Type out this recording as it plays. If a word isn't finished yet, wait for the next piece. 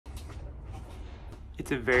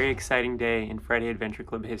It's a very exciting day in Friday Adventure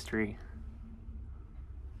Club history.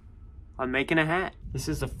 I'm making a hat. This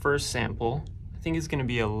is the first sample. I think it's gonna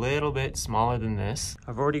be a little bit smaller than this.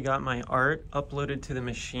 I've already got my art uploaded to the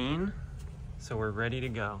machine, so we're ready to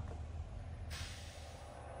go.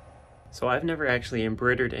 So I've never actually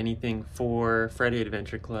embroidered anything for Friday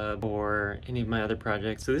Adventure Club or any of my other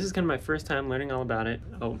projects. So this is kind of my first time learning all about it.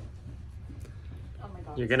 Oh my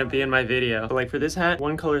God, you're gonna be in my video. But like for this hat,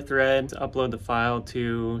 one color thread to upload the file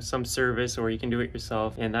to some service, or you can do it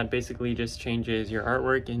yourself. And that basically just changes your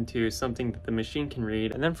artwork into something that the machine can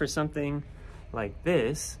read. And then for something like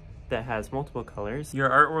this that has multiple colors, your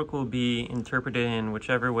artwork will be interpreted in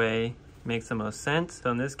whichever way makes the most sense.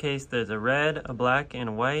 So in this case, there's a red, a black, and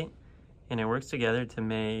a white. And it works together to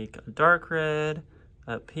make a dark red,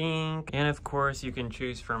 a pink, and of course you can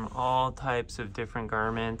choose from all types of different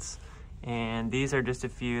garments. And these are just a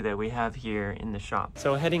few that we have here in the shop.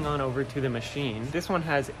 So heading on over to the machine, this one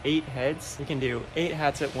has 8 heads. You can do 8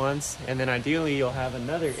 hats at once, and then ideally you'll have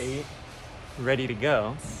another 8 ready to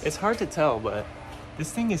go. It's hard to tell, but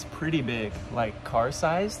this thing is pretty big, like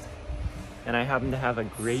car-sized. And I happen to have a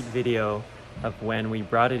great video of when we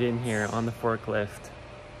brought it in here on the forklift.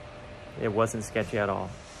 It wasn't sketchy at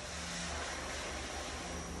all.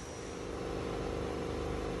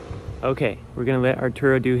 Okay, we're gonna let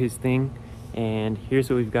Arturo do his thing, and here's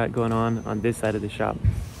what we've got going on this side of the shop.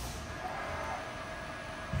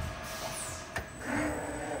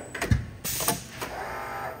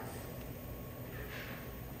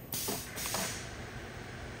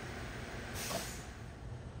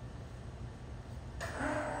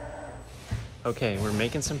 Okay, we're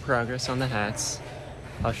making some progress on the hats.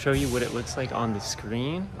 I'll show you what it looks like on the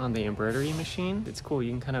screen on the embroidery machine. It's cool,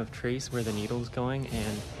 you can kind of trace where the needle's going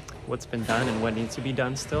and what's been done and what needs to be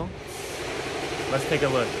done still. Let's take a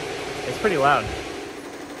look. It's pretty loud.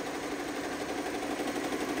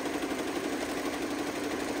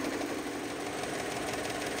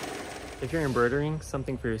 If you're embroidering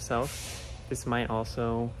something for yourself, this might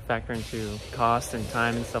also factor into cost and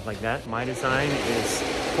time and stuff like that. My design is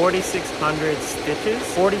 4,600 stitches.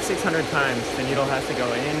 4,600 times the needle has to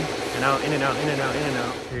go in and out, in and out, in and out, in and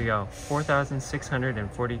out. Here you go,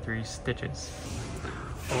 4,643 stitches.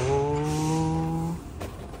 Oh,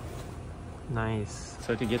 nice.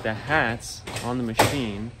 So to get the hats on the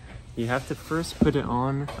machine, you have to first put it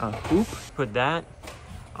on a hoop. Put that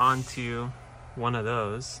onto one of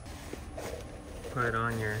those. Put it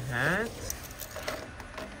on your hat.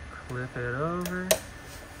 Flip it over.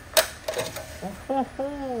 Oh, ho,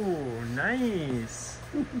 ho, nice.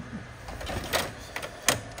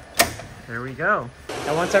 There we go.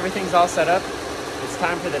 And once everything's all set up, it's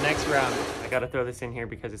time for the next round. I gotta throw this in here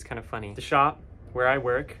because it's kind of funny. The shop where I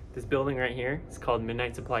work, this building right here, it's called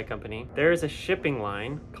Midnight Supply Company. There is a shipping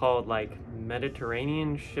line called like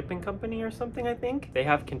Mediterranean Shipping Company or something, I think. They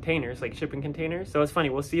have containers, like shipping containers. So it's funny,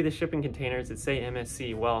 we'll see the shipping containers that say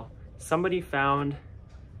MSC. Well, somebody found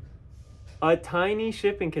a tiny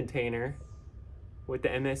shipping container with the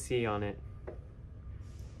MSC on it.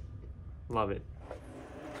 Love it.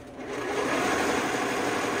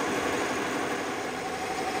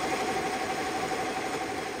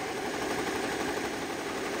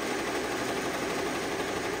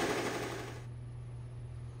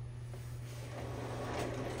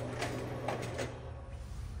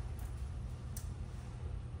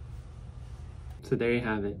 So there you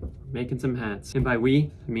have it, making some hats. And by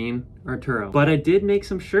we, I mean Arturo. But I did make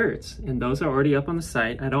some shirts, and those are already up on the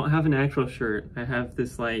site. I don't have an actual shirt. I have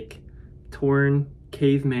this like torn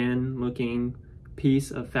caveman looking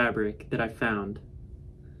piece of fabric that I found.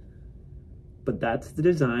 But that's the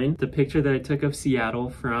design. The picture that I took of Seattle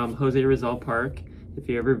from Jose Rizal Park. If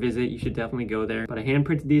you ever visit, you should definitely go there. But I hand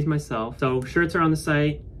printed these myself. So shirts are on the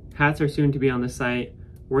site, hats are soon to be on the site.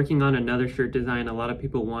 Working on another shirt design. A lot of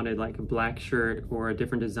people wanted like a black shirt or a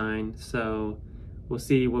different design, so we'll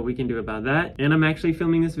see what we can do about that. And I'm actually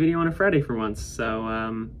filming this video on a Friday for once,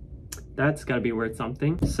 so that's gotta be worth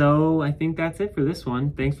something. So I think that's it for this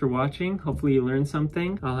one. Thanks for watching. Hopefully you learned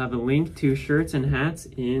something. I'll have a link to shirts and hats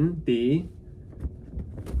in the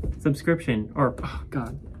subscription, or oh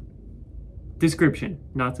God, description,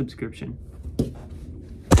 not subscription.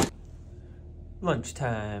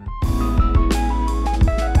 Lunchtime.